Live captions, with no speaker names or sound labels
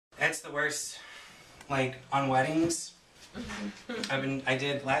It's the worst. Like on weddings.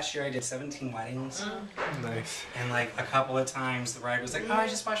 Last year I did 17 weddings. Nice. And like a couple of times the bride was like, oh, I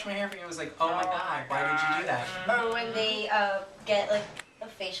just washed my hair for you. I was like, oh my god, why did you do that? Or when they get like a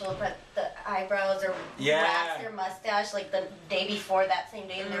facial, but the eyebrows or wax their mustache like the day before that same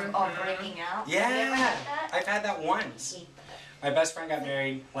day and they're all breaking out. Yeah, have you ever had that? I've had that once. My best friend got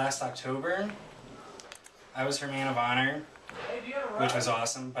married last October. I was her man of honor, which was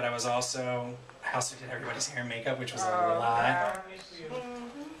awesome, but I also did everybody's hair and makeup, which was a lot.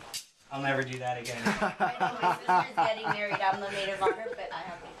 I'll never do that again. I know my sister's getting married. I'm the maid of honor, but I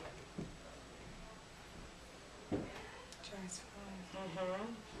have makeup.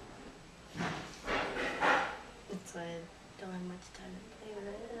 That's why I don't have much time to play with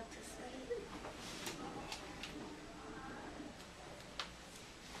it. I have to say.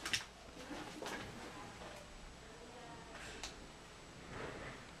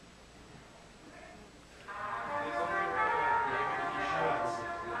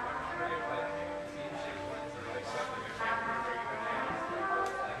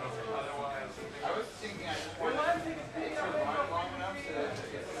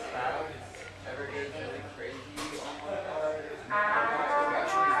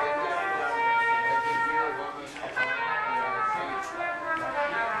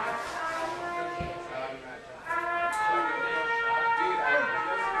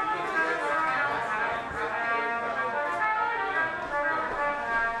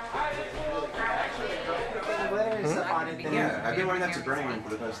 Yeah, I've been wearing that to bring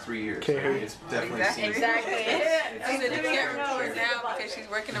for the past 3 years. It's definitely Exactly. I said the camera goes down because she's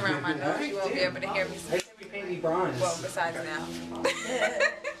working around my nose. She won't be able to hear me. I said we painted bronze. Well, besides now.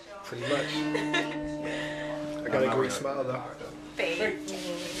 Pretty much. I got a great smile though. Fake.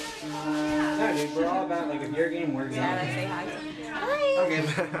 No, dude, we're all about, like, if you're game, we're game. Yeah, I say hi. Okay.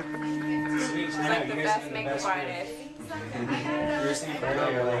 Sweet. She's like the best makeup artist. You were saying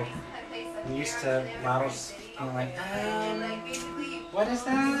earlier, like, we used to models being like, what is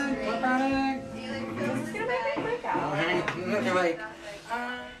that? What product? They're like,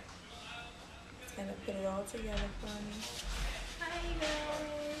 It's gonna put it all together for me. Hi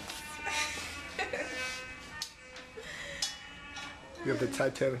guys. You have the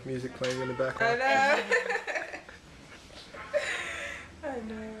Titanic music playing in the background. I know. I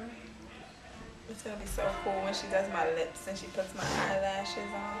know. It's gonna be so cool when she does my lips and she puts my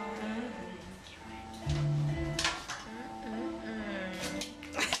eyelashes on.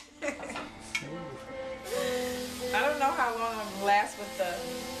 I don't know how long I'm gonna last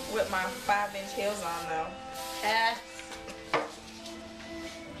with my 5-inch heels on though.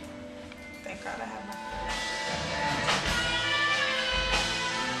 Thank God I have my.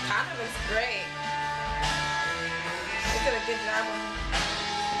 Kind of looks great. They did a good job on.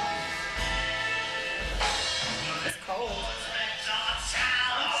 It's cold.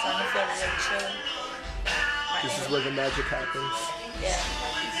 I'm starting to feel really chilly. This is where the magic happens. Yeah.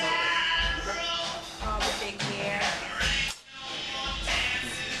 All the big hair.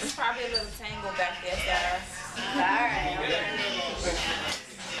 It's probably a little tangled back there, Sarah. Alright.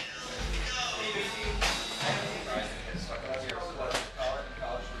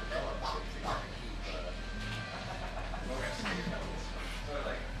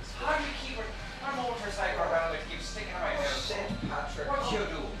 how do you keep her? I'm over for a cycle around and keep sticking my nose. What you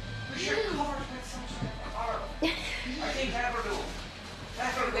do? You should cover it with some sort of arm. I think that will do.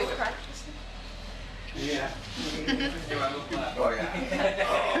 That will do it. Yeah. Oh,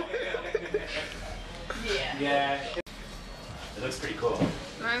 yeah. Yeah. It looks pretty cool.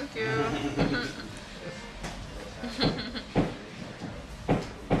 Thank you.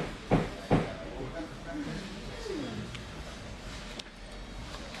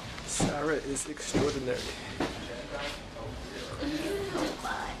 Sarah is extraordinary.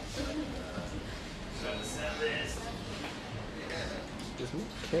 Just move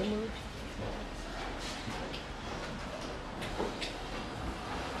the camera.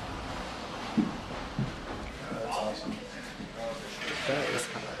 That is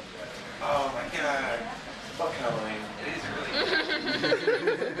hot. Oh my god. Fuck Halloween. It is really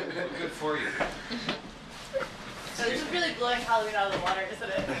good for you. So this is really blowing Halloween out of the water, isn't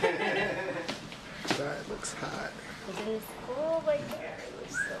it? That looks hot. It is. Oh my god, it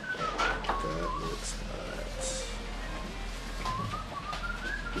looks so good. That looks hot.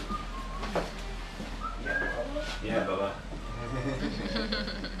 Yeah, Bubba.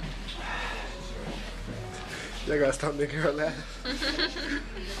 Y'all gotta stop making her laugh.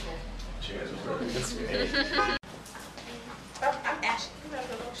 Cheers. I'm ashy. You know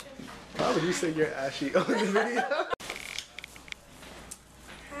the lotion. Why would you say you're ashy on the video?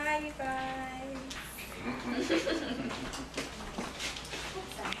 Hi, you guys.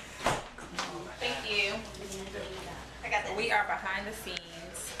 Thank you. We are behind the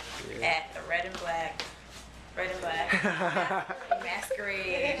scenes at the Red and Black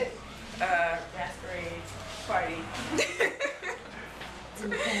masquerade party.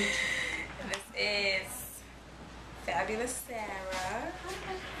 This is Fabulous Sarah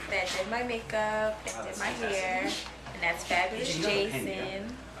that did my makeup, that did my hair, and that's Fabulous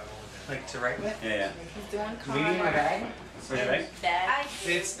Jason. Like to write with? Yeah. He's doing Maybe in my bag? Where's your bag? that.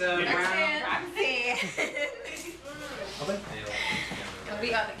 It's the brown. Roxanne. And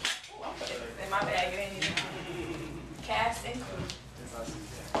we are the. Oh, I'll put it in my bag. It ain't even cast and crew.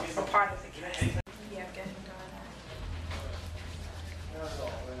 Or part of the cast. Yeah, I'm getting done.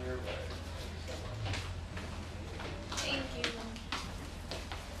 Thank you.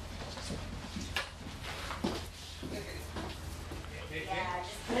 Yeah,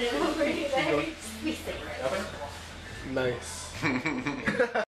 just put it over here. Squeeze it. Nice.